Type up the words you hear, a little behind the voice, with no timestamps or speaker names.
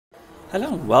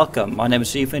Hello and welcome, my name is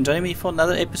reefTV and joining me for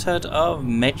another episode of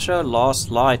Metro Last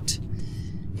Light.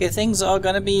 Okay, things are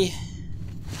gonna be,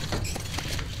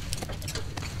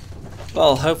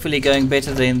 well, hopefully going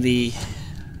better than the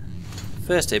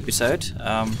first episode.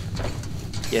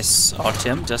 Yes,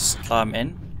 Artyom, just climb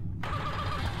in.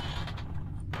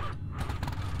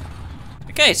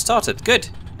 Okay, it started, good.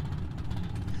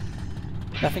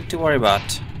 Nothing to worry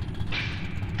about.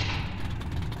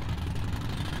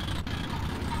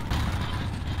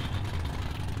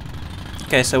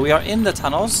 Okay, so we are in the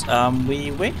tunnels.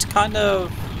 We went kind of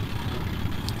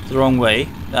the wrong way.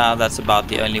 That's about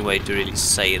the only way to really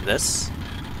say this.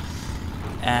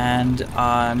 And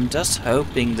I'm just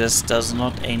hoping this does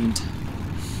not end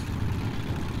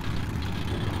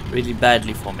really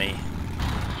badly for me.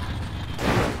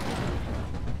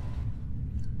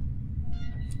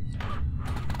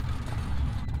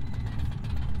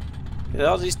 There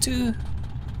are these two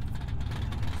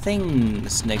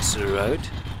things next to the road.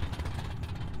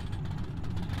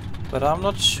 But I'm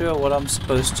not sure what I'm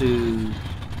supposed to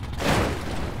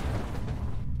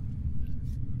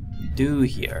do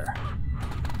here.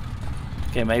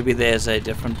 Okay, maybe there's a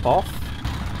different path.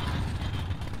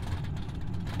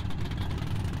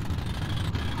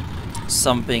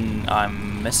 Something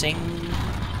I'm missing.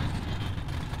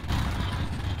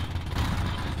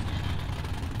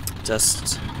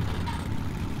 Just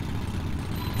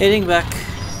heading back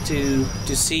to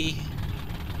see.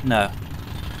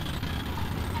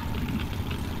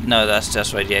 No, that's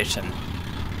just radiation.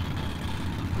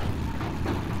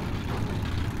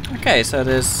 Okay, so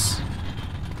there's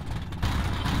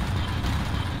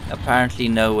apparently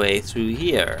no way through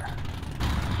here.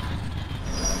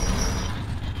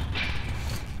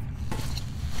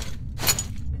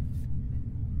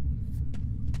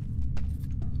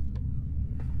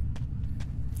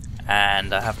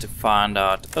 And I have to find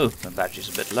out. Oh, my battery's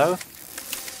a bit low.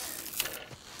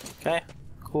 Okay,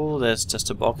 cool. There's just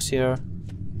a box here.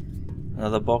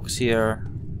 Another box here.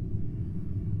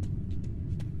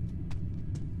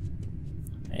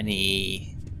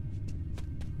 Anything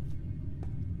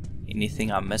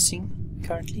I'm missing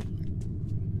currently?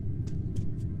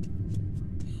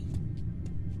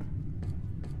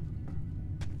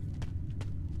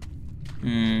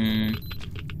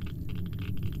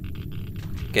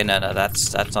 Okay, no,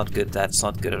 that's not good. That's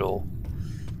not good at all.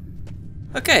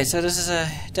 Okay, so this is a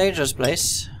dangerous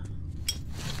place.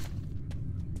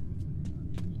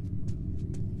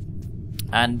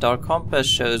 And our compass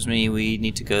shows me we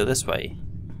need to go this way.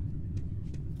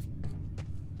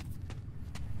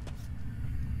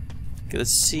 Okay,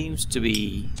 this seems to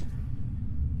be...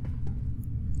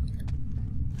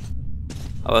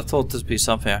 Oh, I thought this would be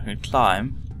something I can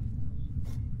climb.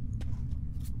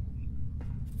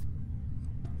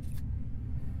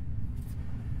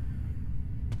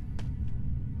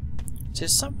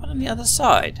 There's someone on the other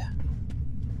side.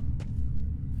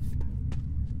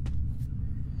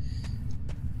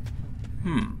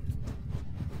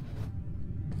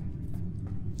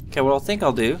 Okay, what I think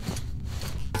I'll do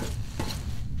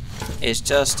is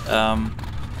just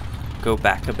go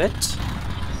back a bit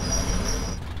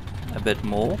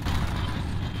more,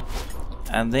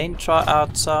 and then try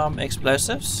out some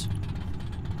explosives.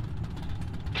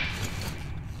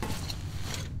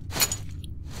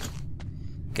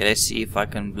 Okay, let's see if I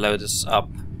can blow this up.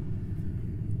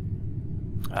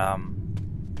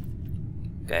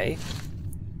 Okay,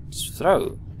 just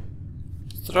throw.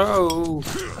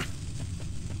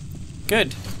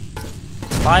 Good.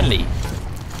 Finally.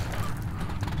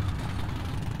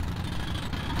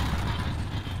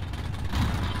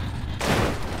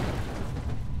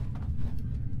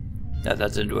 That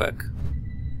didn't work.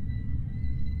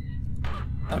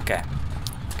 Okay.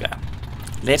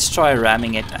 Let's try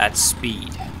ramming it at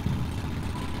speed.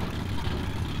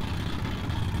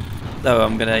 Though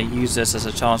I'm gonna use this as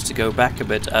a chance to go back a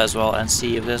bit as well and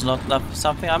see if there's not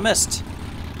something I missed.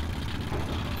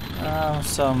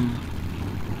 Some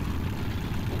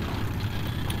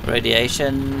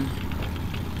radiation.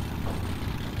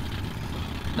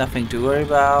 Nothing to worry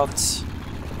about.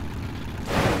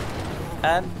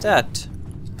 And that.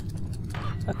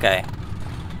 Okay.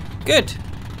 Good.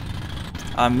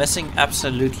 I'm missing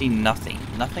absolutely nothing.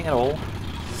 Nothing at all.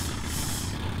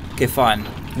 Okay, fine.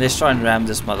 Let's try and ram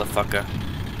this motherfucker.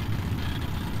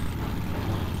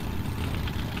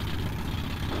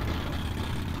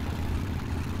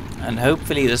 And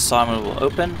hopefully this time it will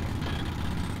open.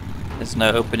 There's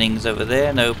no openings over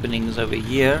there, no openings over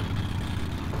here.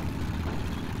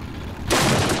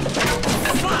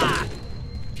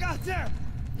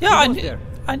 Yeah,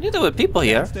 I knew there were people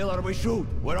here. Still or we shoot.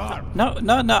 We're armed. No,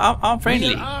 I'm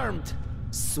friendly. We're armed.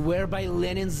 swear by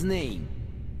Lenin's name.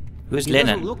 Who's He Lenin?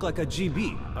 doesn't look like a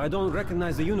GB. I don't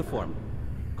recognize the uniform.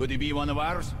 Could he be one of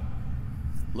ours?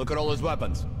 Look at all his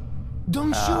weapons.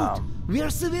 Don't shoot. We are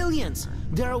civilians.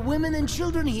 There are women and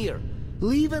children here.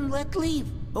 Leave and let leave.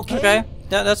 Okay? Okay,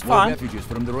 that's More fine. refugees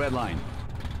from the Red Line.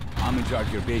 I'm in charge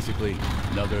here, basically.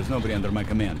 No, there's nobody under my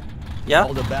command. Yeah.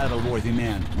 All the battle-worthy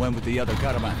men went with the other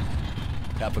caravan.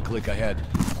 Half a click ahead.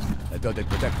 I thought they'd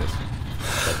protect us,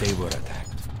 but they were attacked.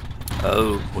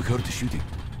 Oh. We heard the shooting.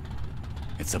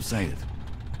 It subsided.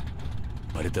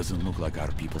 But it doesn't look like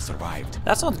our people survived.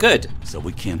 That's not good. So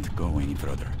we can't go any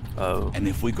further. Oh. And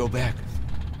if we go back,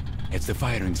 it's the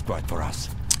firing spot for us.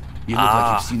 You look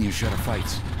like you've seen your share of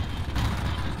fights.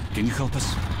 Can you help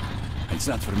us? It's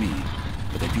not for me,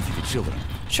 but I pity the children.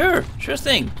 Sure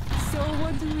thing. So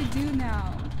what do we do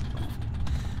now?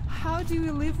 How do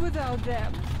we live without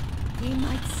them? They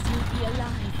might still be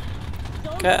alive.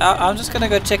 Okay, I'm just gonna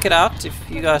go check it out if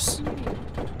you guys The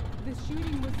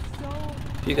shooting was so...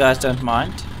 if you guys don't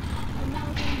mind. And now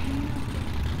there's nothing.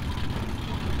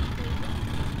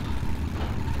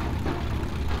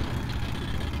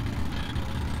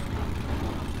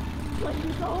 Let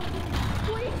me go.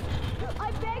 Please.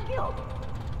 I beg you.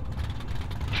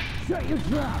 Shut your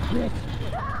trap, bitch.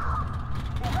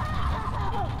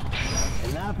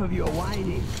 Enough of your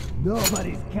whining.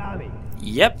 Nobody's coming.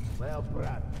 Yep. Well,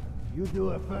 brother, you do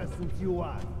it first since you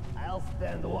won. I'll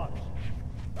stand watch.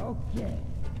 Okay.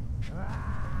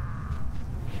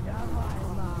 Come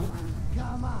on, Mama.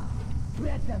 Come on.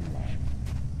 Let them land.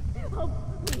 Oh,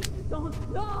 please,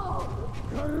 don't. No.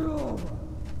 Karuma.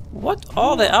 What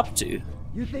are they up to?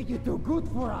 You think you're too good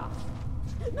for us?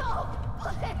 No.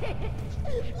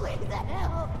 Please. Please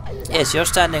help. Yes, you're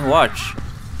standing watch.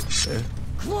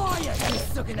 Quiet, you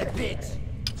sucking a bitch.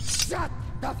 Shut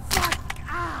the fuck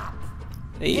up.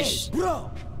 Yeesh. Hey,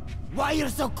 bro. Why you're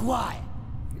so quiet?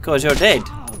 Because you're dead.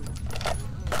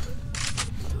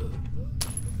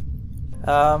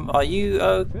 Are you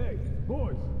Hey,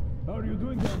 boys, how are you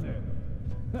doing down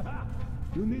there?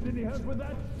 You need any help with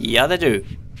that? Yeah, they do.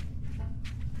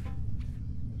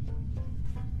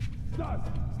 Stas,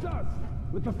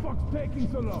 what the fuck's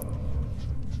taking so long?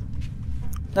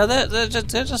 No, they're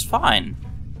just fine.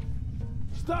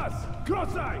 Stas,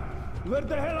 cross-eye, where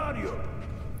the hell are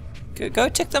you? Go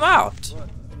check them out.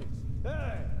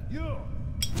 Hey, you,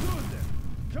 Susan,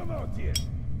 come out here.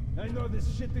 I know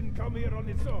this shit didn't come here on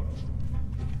its own.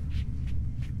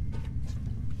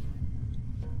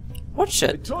 What I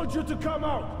shit? told you to come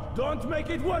out. Don't make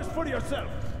it worse for yourself.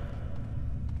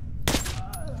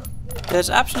 There's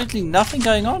absolutely nothing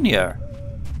going on here.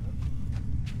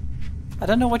 I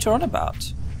don't know what you're on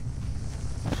about.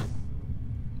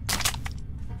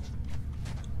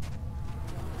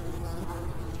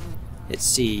 Let's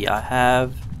see, I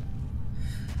have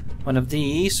one of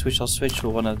these, which I'll switch for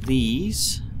one of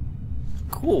these.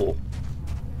 Cool.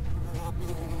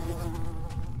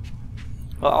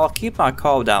 Well, I'll keep my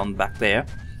car down back there,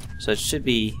 so it should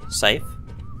be safe.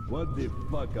 What the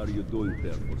fuck are you doing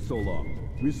there for so long?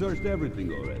 We searched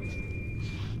everything already.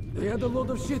 They had a lot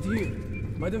of shit here.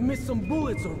 Might have missed some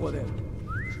bullets or whatever.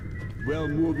 Well,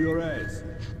 move your ass.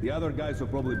 The other guys are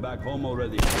probably back home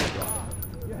already.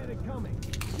 You had it coming.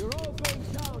 You're all going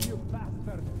down, you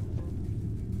bastard.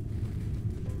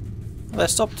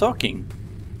 Let's stop talking.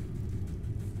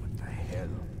 What the hell?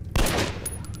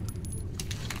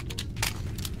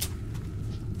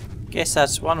 Guess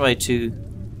that's one way to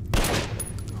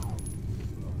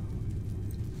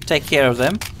take care of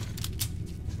them.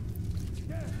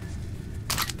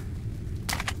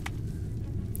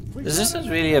 This isn't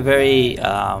really a very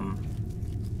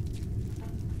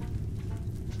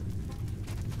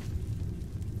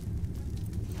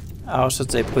how should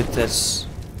they put this,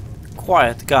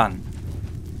 quiet gun.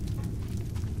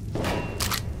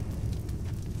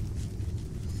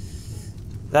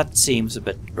 That seems a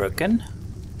bit broken.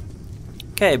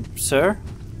 Okay, sir.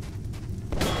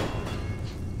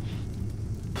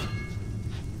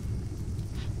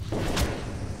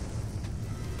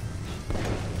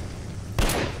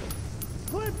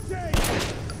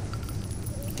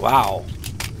 Wow.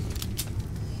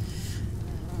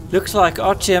 Looks like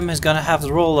Artyom is gonna have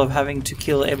the role of having to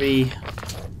kill every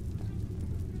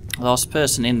last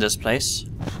person in this place.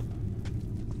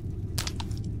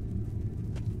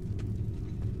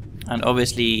 And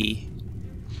obviously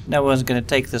no one's gonna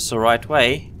take this the right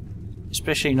way,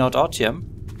 especially not Artyom,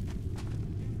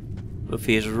 with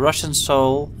his Russian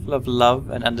soul full of love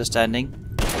and understanding.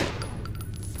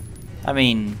 I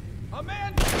mean,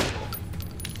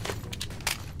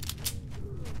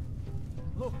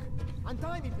 Look,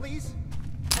 untie me, please.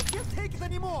 I can't take it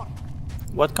anymore.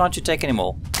 what can't you take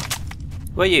anymore?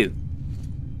 Who are you?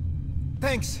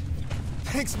 Thanks.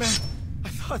 Thanks, man. I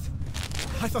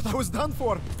thought I was done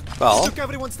for. Well. Look,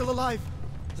 everyone's still alive.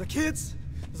 The kids,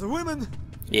 the women.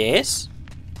 Yes.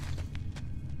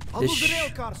 I'll move the rail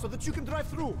car so that you can drive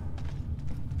through.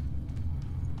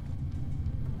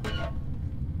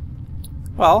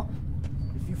 Well.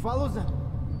 If you follow them,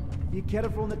 be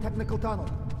careful in the technical tunnel.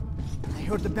 I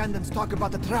heard the bandits talk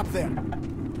about the trap there.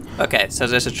 Okay, so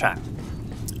there's a trap.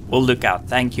 We'll look out.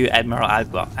 Thank you, Admiral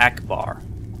Akbar.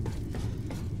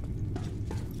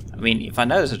 I mean, if I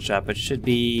know there's a trap, it should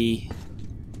be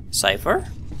safer,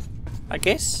 I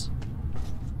guess.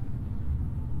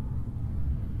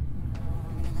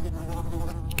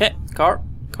 Okay, car,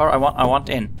 I want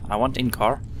in,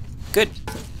 car. Good.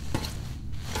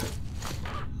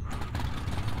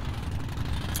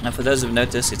 And for those who've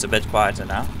noticed, it's a bit quieter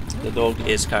now. The dog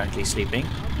is currently sleeping.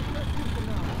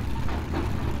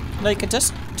 No, you can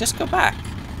just go back.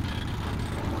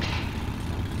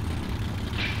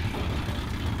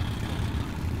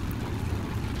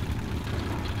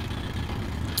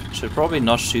 Should probably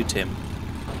not shoot him.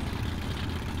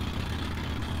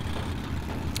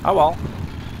 Oh well.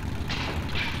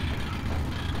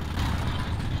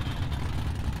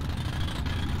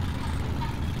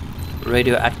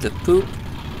 Radioactive poop.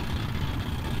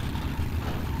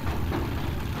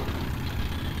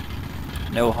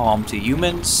 No harm to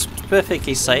humans. It's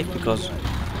perfectly safe because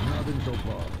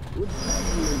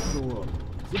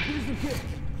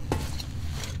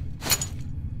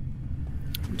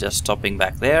I'm just stopping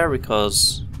back there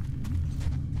because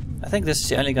I think this is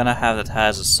the only gun I have that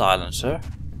has a silencer.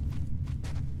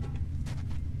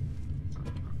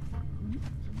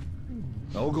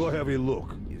 I'll go have a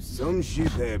look. If some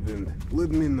shit happened, let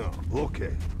me know.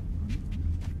 Okay.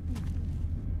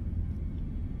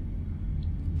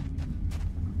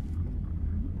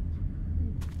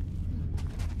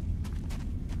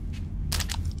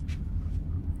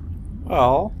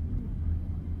 Well,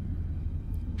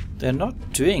 they're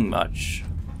not doing much.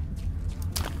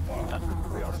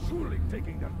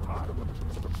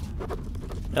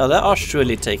 No, they are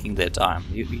surely taking their time.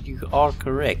 You are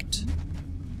correct.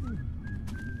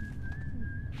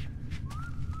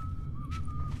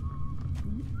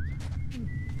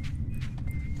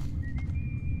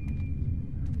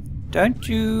 Don't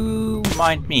you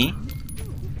mind me?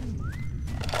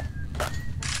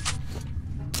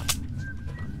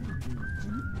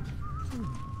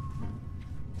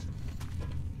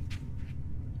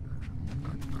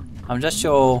 I'm just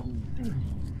your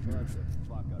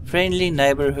friendly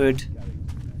neighborhood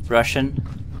Russian.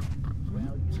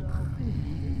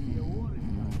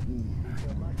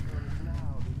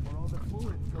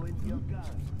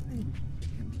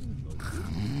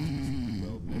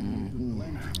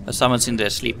 Oh, someone's in there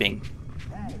sleeping.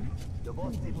 The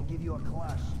boss will give you a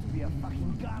class to be a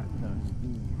fucking gardener.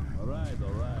 Alright,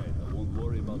 I won't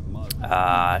worry about Mark.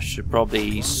 I should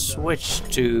probably switch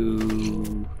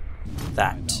to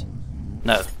that.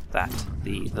 No, that.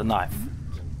 The knife.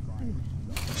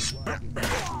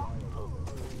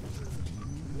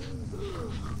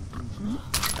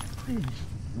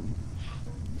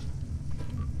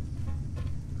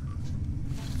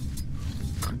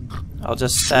 I'll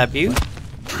just stab you.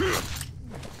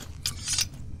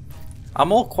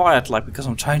 I'm all quiet, like, because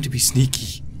I'm trying to be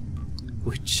sneaky,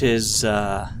 which is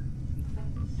not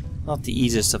the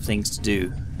easiest of things to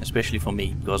do, especially for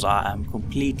me, because I am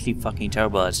completely fucking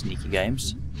terrible at sneaky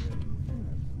games.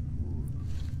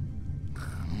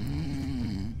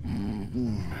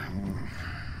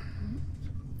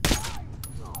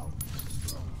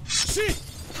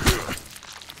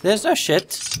 There's no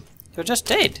shit. You're just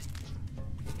dead.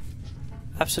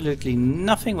 Absolutely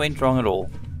nothing went wrong at all.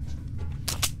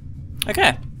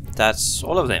 Okay, that's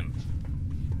all of them.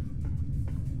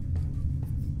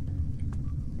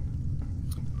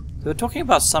 They were talking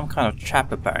about some kind of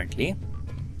trap apparently,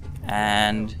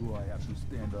 and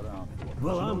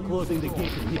well, I'm closing the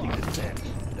gate and hitting the set.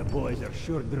 The boys are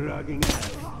sure dragging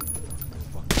ass.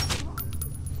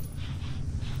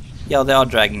 yeah, they are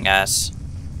dragging ass.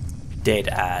 Dead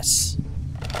ass.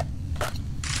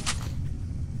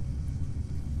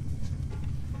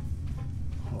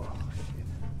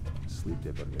 Sleep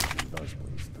deprivation does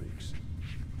play tricks.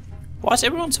 Why is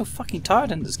everyone so fucking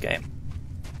tired in this game?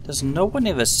 Does no one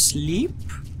ever sleep?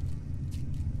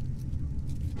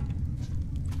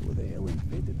 Who the hell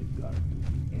invaded the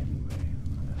garden anyway?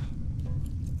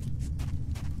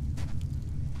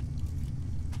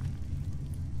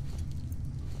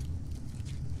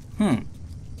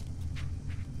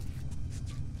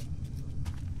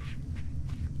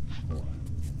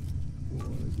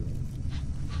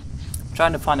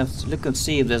 Trying to find a look and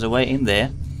see if there's a way in there.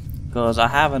 Because I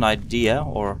have an idea,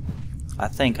 or I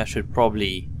think I should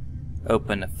probably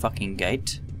open a fucking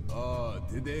gate. Oh,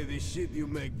 today the shit you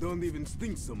make don't even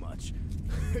stink so much.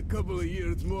 A couple of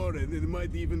years more and it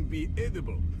might even be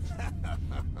edible.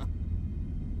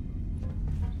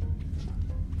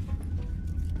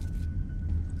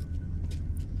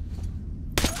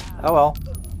 Oh well.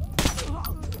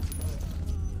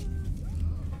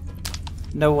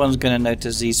 No one's gonna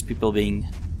notice these people being,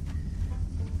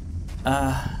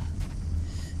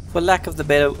 for lack of a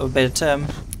better term,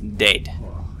 dead.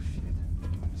 Oh shit.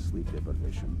 Sleep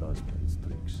deprivation does play its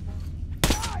tricks.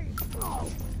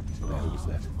 What the hell was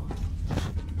that?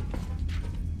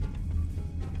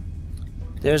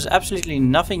 There's absolutely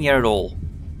nothing here at all.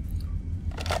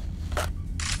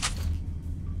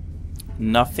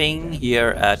 Nothing here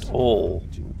at all.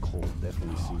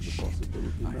 Oh shit.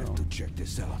 I have to check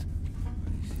this out.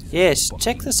 Yes,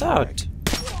 check this out.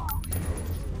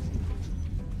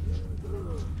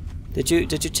 Did you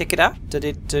check it out? Did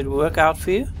it work out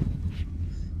for you?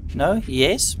 No?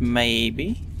 Yes?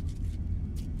 Maybe.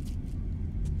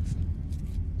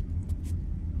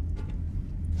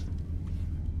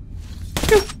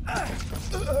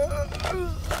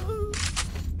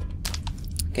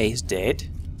 Okay, he's dead.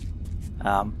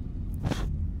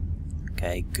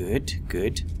 Okay,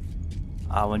 good.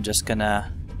 I'm just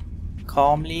gonna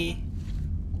calmly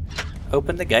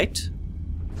open the gate.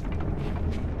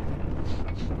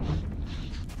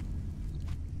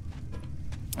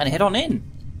 And head on in.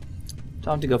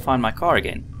 Time to go find my car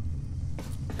again.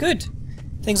 Good.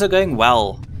 Things are going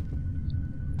well.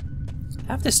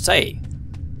 I have to say,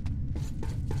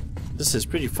 this is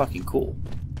pretty fucking cool.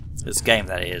 This game,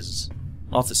 that is.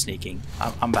 Not the sneaking.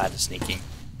 I'm bad at sneaking.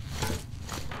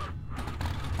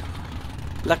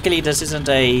 Luckily this isn't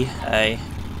a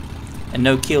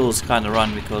no kills kind of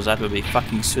run, because that would be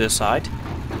fucking suicide.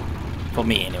 For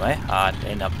me anyway. I'd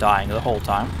end up dying the whole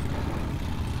time.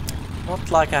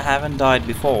 Not like I haven't died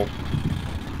before.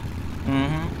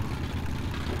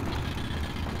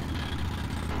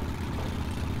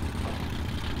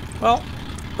 Well,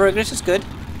 progress is good.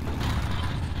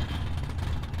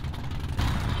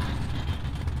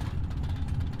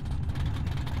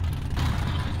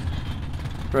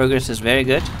 Progress is very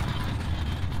good. The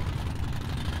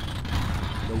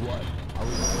what? How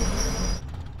are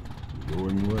you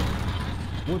doing well.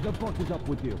 What the fuck is up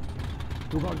with you?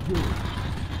 To our Jews.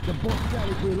 The boss said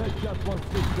if we let just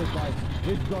 165,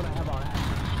 he's gonna have our ass.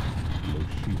 No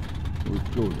shit. We're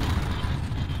good.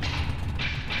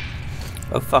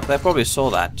 Oh fuck, they probably saw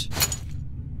that.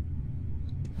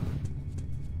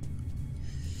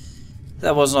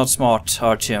 That was not smart,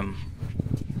 Artyom.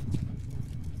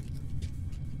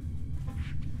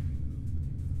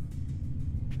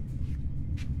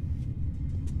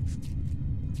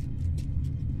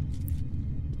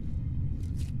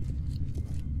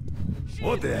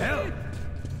 What the hell?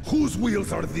 Whose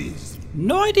wheels are these?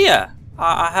 No idea.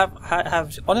 I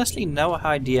have honestly no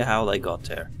idea how they got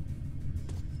there.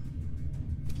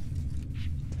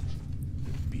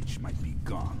 The beach might be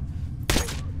gone.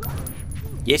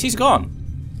 Yes, he's gone.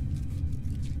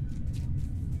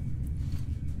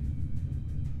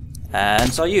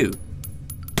 And so are you.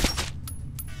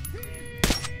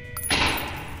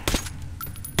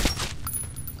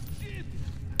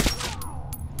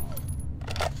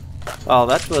 Well,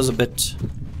 that was a bit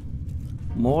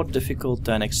more difficult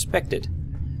than expected.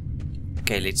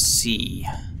 Okay, let's see.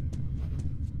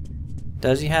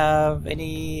 Does he have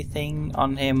anything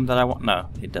on him that I want? No,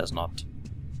 he does not.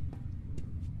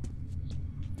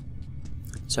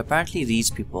 So apparently these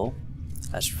people,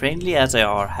 as friendly as they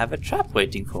are, have a trap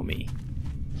waiting for me.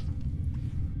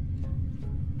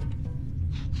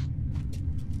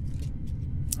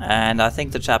 And I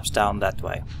think the trap's down that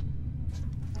way.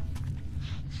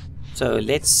 So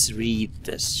let's read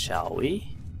this, shall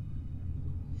we?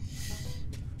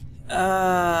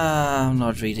 I'm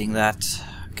not reading that.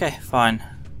 Okay, fine.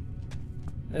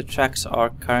 The tracks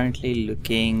are currently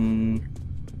looking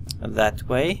that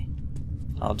way.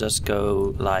 I'll just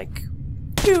go like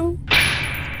pew.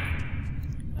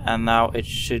 And now it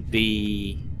should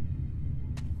be,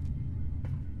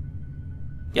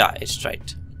 yeah, it's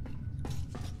straight.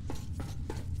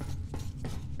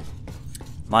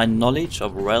 My knowledge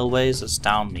of railways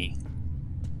astound me.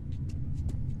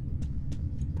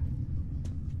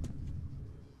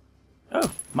 Oh,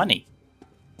 money.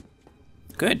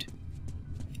 Good.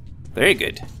 Very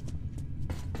good.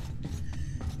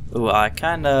 Oh, I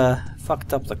kinda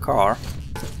fucked up the car.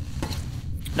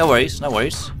 No worries, no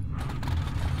worries.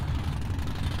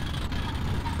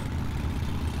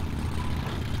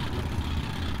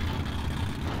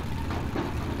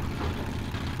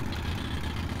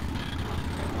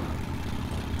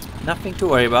 Nothing to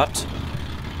worry about.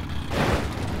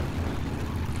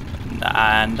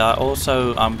 And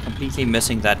also, I'm completely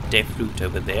missing that death route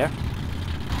over there.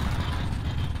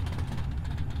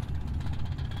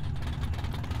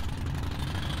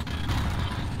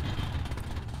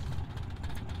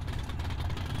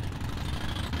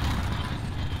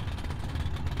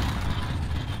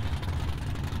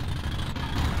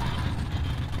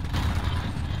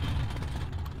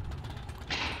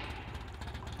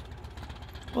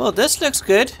 Well, this looks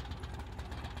good.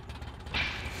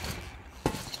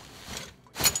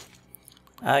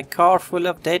 A car full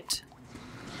of dead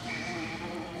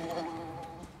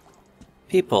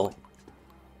people.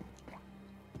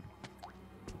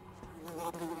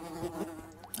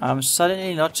 I'm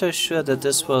suddenly not so sure that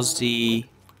this was the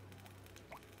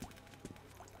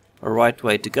right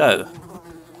way to go.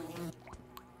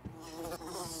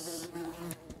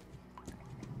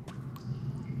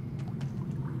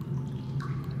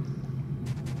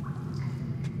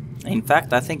 In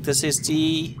fact, I think this is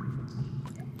the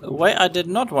way I did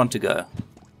not want to go.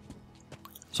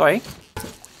 Sorry.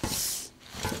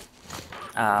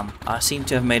 I seem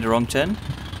to have made a wrong turn.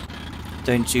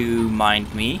 Don't you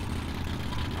mind me.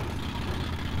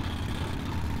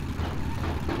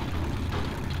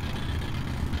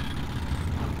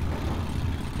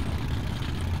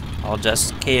 I'll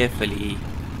just carefully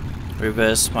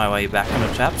reverse my way back on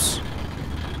the traps.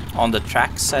 On the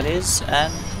tracks, that is,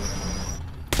 and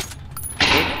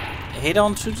head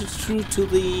on through to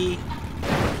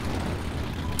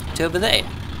over there,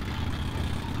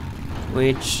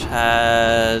 which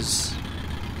has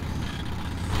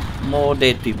more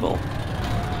dead people.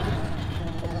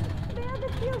 Spare the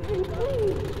children,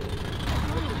 please.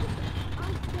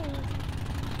 I'm scared.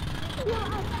 Yeah,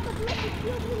 but let the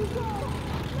children go.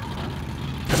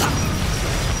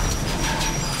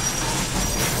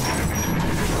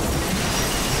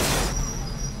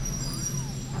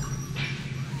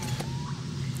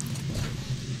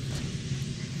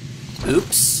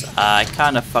 Oops, I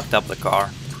kind of fucked up the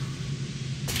car.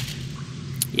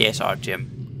 Yes, our Jim.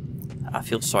 I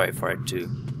feel sorry for it too.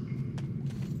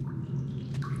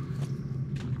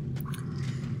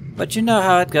 But you know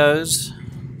how it goes.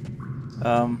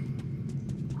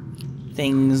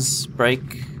 Things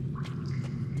break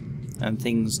and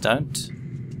things don't.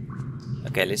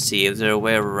 Okay, let's see if there's a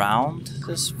way around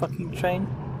this fucking train.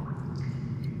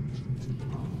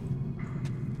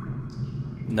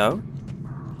 No?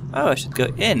 Oh, I should go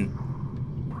in.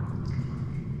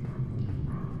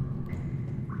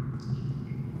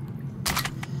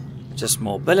 Just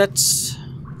more bullets.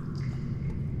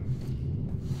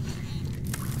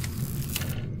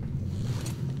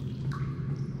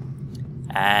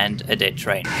 And a dead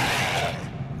train.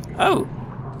 Oh!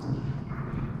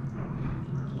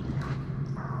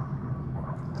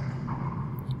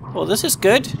 Well, this is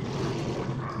good.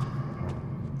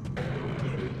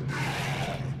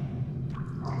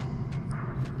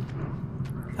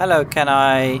 Hello, can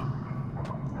I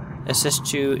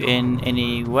assist you in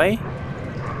any way,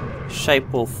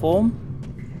 shape or form?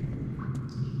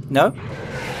 No?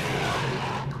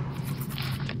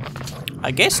 I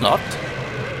guess not.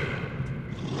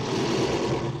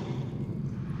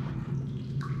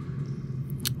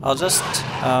 I'll just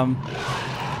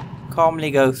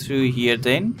calmly go through here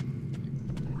then.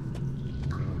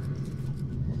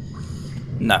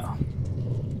 No.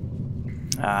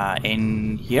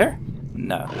 In here?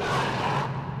 No.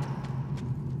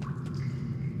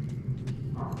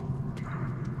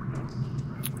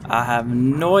 I have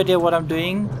no idea what I'm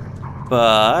doing,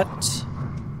 but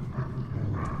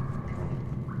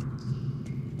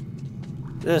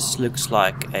this looks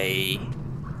like a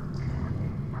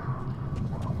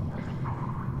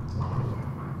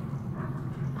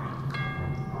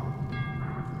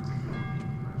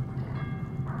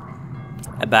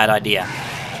bad idea.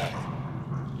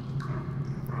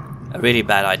 A really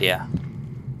bad idea.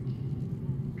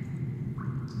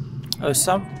 Oh,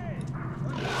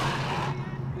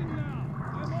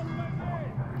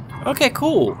 okay,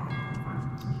 cool.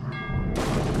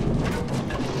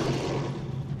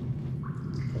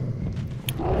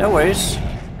 No worries.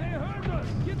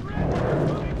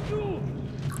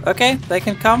 Okay, they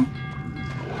can come.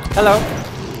 Hello.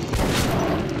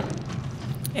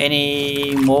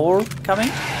 Any more coming?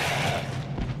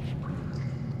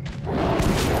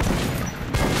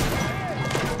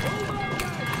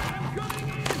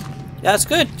 Yeah, it's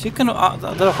good. You can.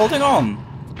 They're holding on.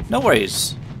 No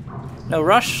worries. No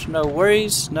rush. No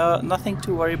worries. Nothing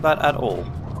to worry about at all.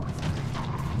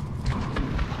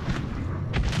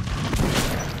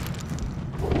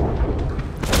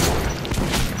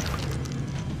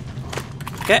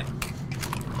 Okay.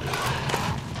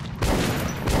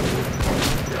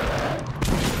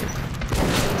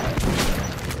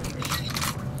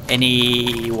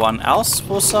 Anyone else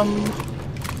for some...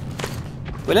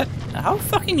 Will it? How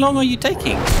fucking long are you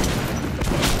taking?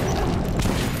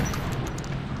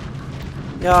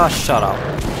 Yeah, shut up.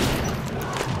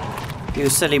 You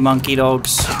silly monkey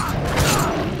dogs.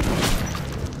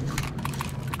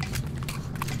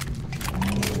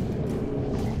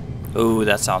 Ooh,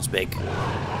 that sounds big.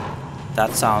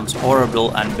 That sounds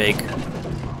horrible and big.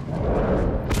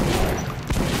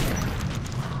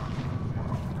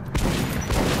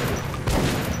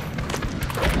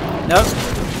 No.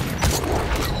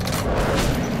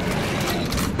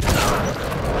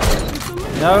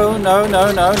 No, no,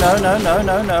 no, no, no, no, no,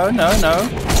 no, no, no, no.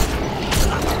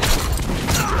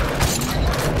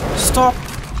 Stop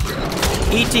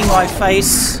eating my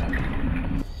face.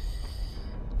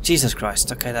 Jesus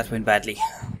Christ. Okay, that went badly.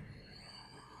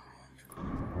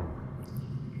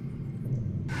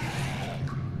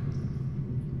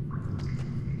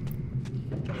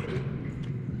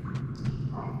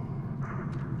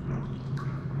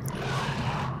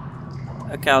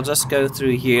 Okay, I'll just go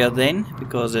through here then,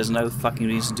 because there's no fucking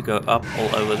reason to go up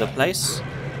all over the place.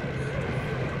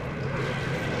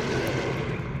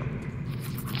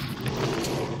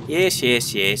 Yes,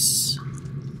 yes, yes.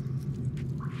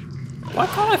 Why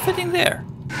can't I fit in there?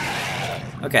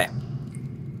 Okay.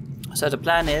 So the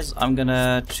plan is, I'm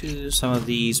gonna choose some of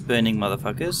these burning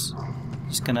motherfuckers.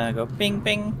 Just gonna go ping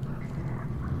ping.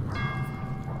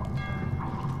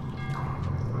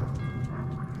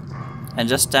 And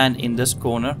just stand in this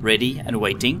corner, ready and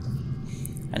waiting.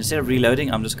 And instead of reloading,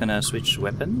 I'm just gonna switch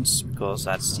weapons, because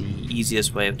that's the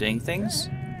easiest way of doing things.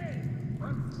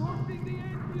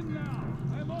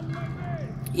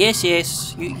 Yes,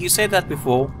 yes, you said that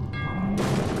before.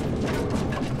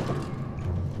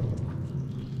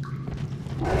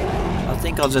 I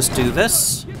think I'll just do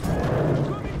this.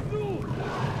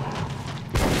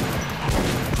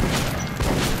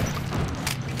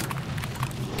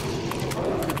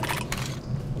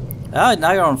 Oh,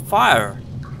 now you're on fire.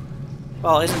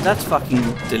 Well, isn't that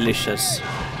fucking delicious?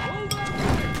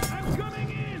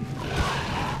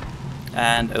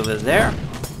 And over there.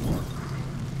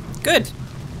 Good.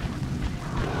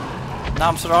 Now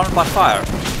I'm surrounded by fire.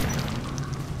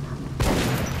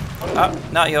 Oh,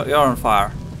 now you're on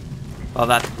fire. Well,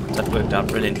 that worked out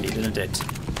brilliantly, didn't it?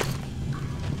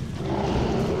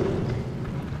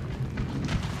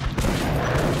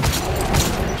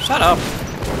 Shut up.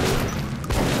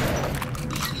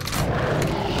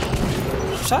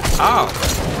 Shut up!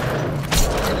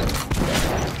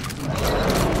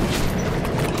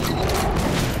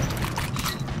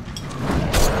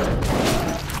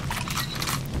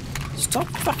 Stop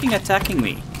fucking attacking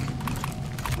me.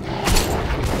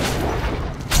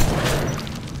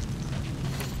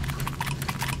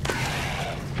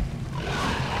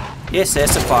 Yes,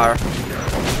 there's a fire,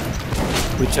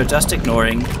 which you're just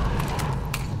ignoring.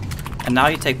 And now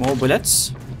you take more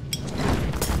bullets.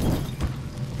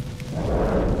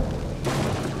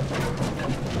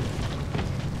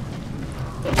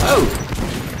 Oh!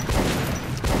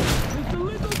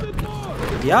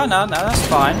 Yeah, no, that's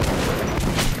fine.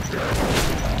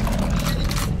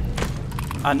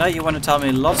 I know you want to tell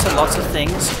me lots and lots of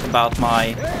things about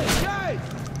my... Hey, guys!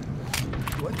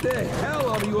 What the hell?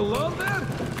 Are you alone there?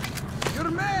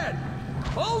 You're mad!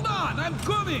 Hold on, I'm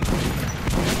coming!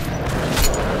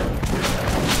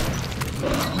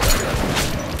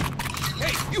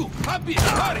 Hey, you! Happy!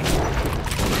 Hurry!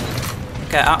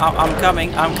 Okay,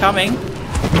 I'm coming.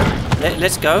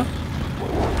 Let's go.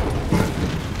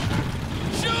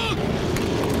 Shoot!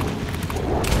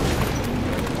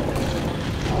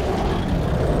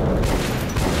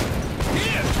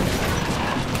 Here!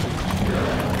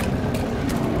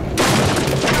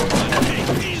 Take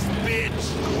this, bitch!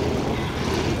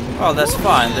 Oh, that's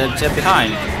fine. They're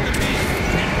behind.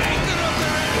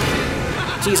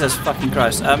 Jesus fucking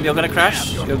Christ. You're gonna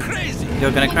crash? You're crazy!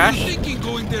 You're gonna crash? What are you thinking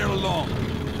going there alone?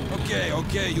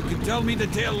 Okay, you can tell me the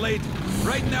tale later.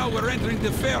 Right now we're entering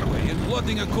the fairway and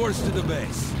plotting a course to the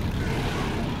base.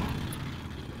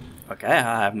 Okay,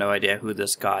 I have no idea who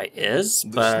this guy is,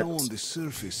 but... The snow on the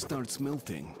surface starts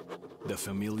melting. The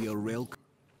familiar rail...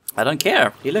 I don't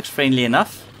care. He looks friendly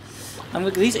enough.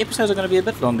 These episodes are going to be a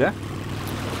bit longer.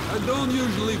 I don't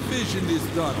usually fish in this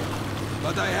tunnel,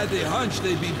 but I had a hunch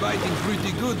they'd be biting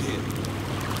pretty good here.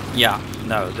 Yeah,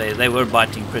 no, they were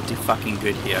biting pretty fucking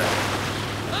good here.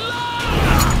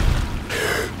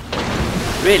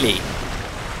 Really?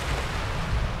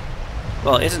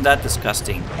 Well, isn't that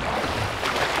disgusting?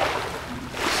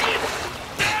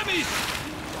 Damn it!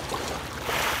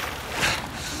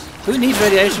 Who needs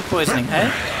radiation poisoning,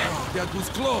 eh? That was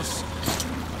close.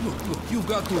 Look, you've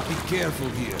got to be careful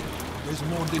here. There's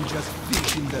more than just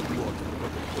fish in that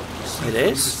water. It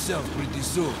is? Yourself pretty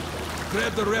soon.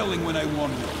 Grab the railing when I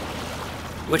warn you.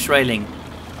 Which railing?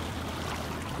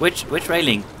 Which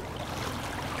railing?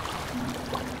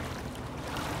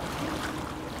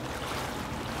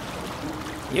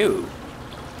 You.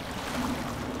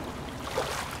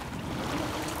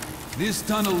 This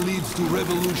tunnel leads to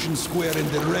Revolution Square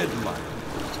in the Red Line.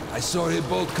 I saw a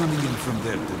boat coming in from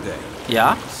there today.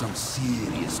 Yeah? Some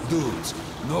serious dudes.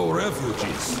 No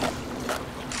refugees.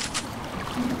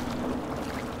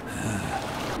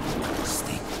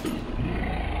 Stick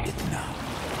it now.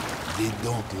 They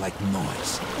don't like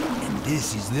noise. And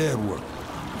this is their work.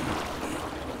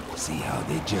 See how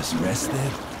they just rest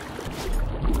there?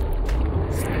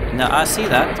 No, I see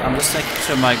that. I'm just making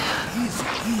sure my... Easy,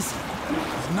 easy.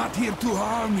 I'm not here to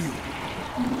harm you.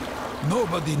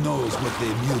 Nobody knows what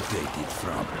they mutated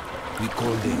from. We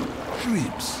call them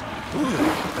shrimps.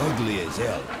 Ugly as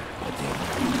hell, but they're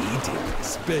good eating,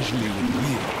 especially with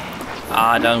meat.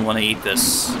 I don't want to eat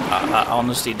this. I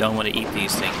honestly don't want to eat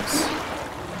these things.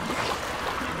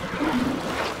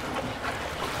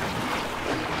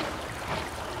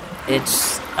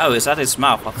 It's... Oh, is that his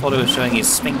mouth? I thought it was showing his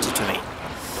sphincter to me.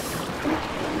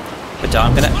 But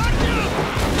I'm gonna...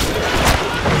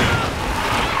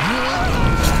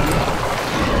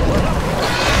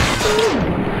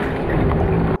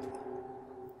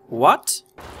 What?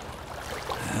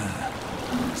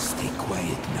 Stay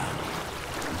quiet now.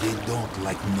 They don't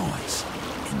like noise.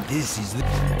 And this is the...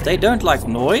 They don't like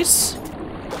noise?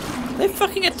 They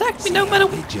fucking attack me no matter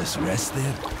what. They just rest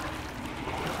there.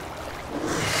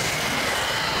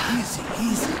 Easy,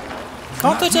 easy.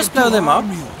 Can't they just blow them up?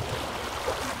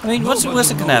 I mean, what's the worst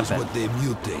that can happen? What they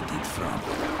mutated from.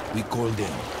 We call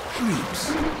them shrimps.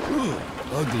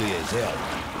 Ugly as hell,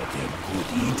 but they're good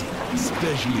eating,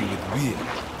 especially with beer.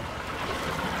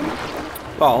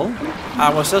 Well,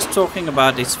 I was just talking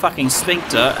about its fucking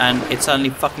sphincter and it's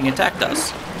only fucking attacked us.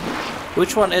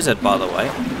 Which one is it, by the way?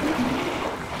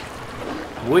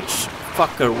 Which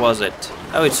fucker was it?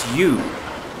 Oh, it's you.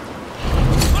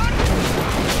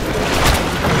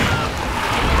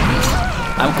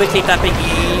 I'm quickly tapping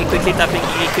E, quickly tapping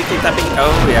E, quickly tapping...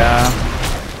 Oh, yeah.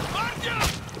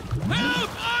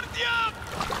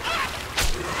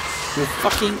 You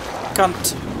fucking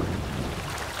cunt.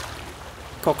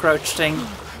 Cockroach thing.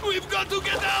 We've got to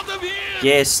get out of here!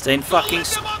 Yes, then fucking... Let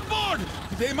them on board!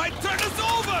 They might turn us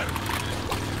over!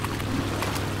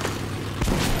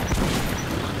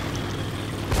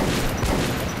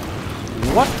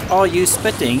 What are you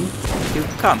spitting, you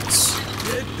cunts?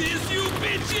 Get this, you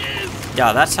bitches!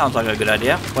 Yeah, that sounds like a good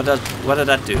idea. What did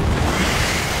that do?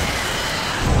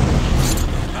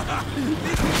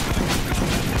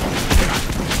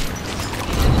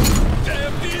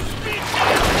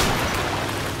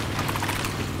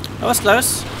 That was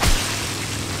close.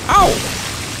 Ow!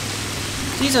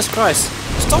 Jesus Christ!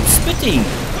 Stop spitting!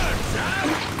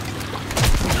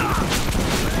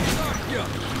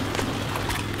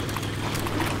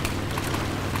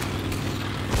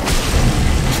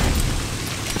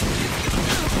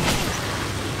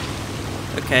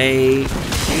 Okay,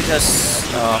 you just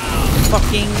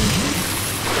fucking...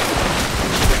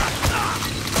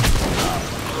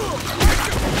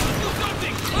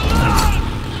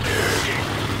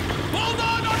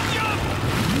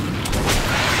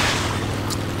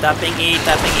 Tapping E,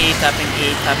 tapping E, tapping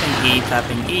E, tapping E,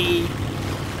 tapping E.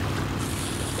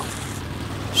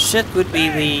 Shit would be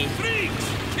the...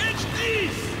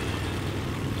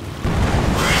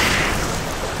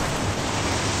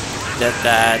 Did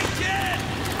that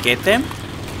get them?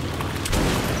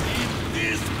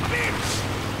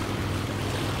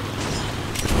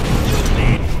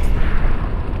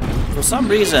 For some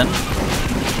reason,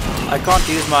 I can't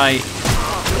use my...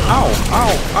 Ow,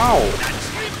 ow, ow!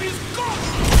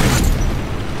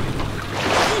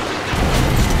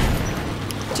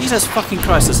 Jesus fucking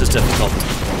Christ, this is difficult.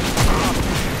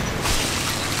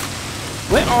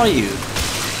 Where are you?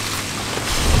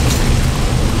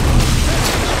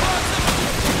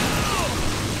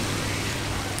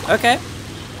 Okay.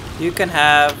 You can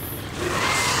have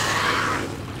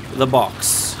the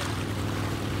box.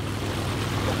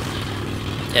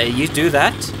 Yeah, you do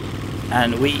that.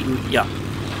 And yeah.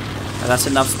 That's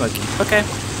enough smoking. Okay.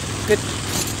 Good.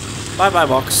 Bye-bye,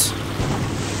 box.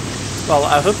 Well,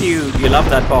 I hope you love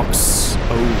that box.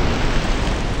 Oh.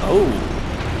 Oh.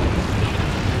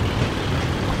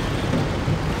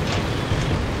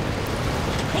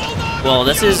 Well,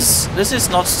 this is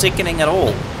not sickening at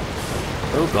all.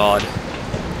 Oh God.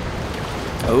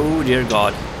 Oh dear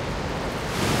God.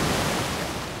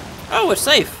 Oh, it's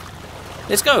safe.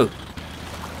 Let's go.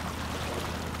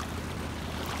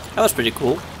 That was pretty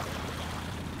cool.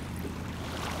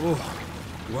 Oh,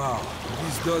 wow.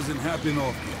 This doesn't happen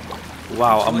often.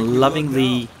 Wow, I'm loving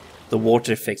the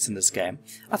water effects in this game.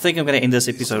 I think I'm gonna end this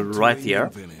episode right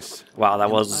here. Wow, that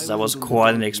was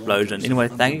quite an explosion. Anyway,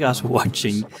 thank you guys for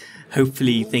watching.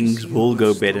 Hopefully things will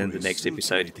go better in the next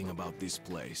episode.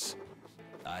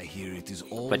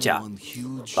 But yeah,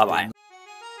 bye bye.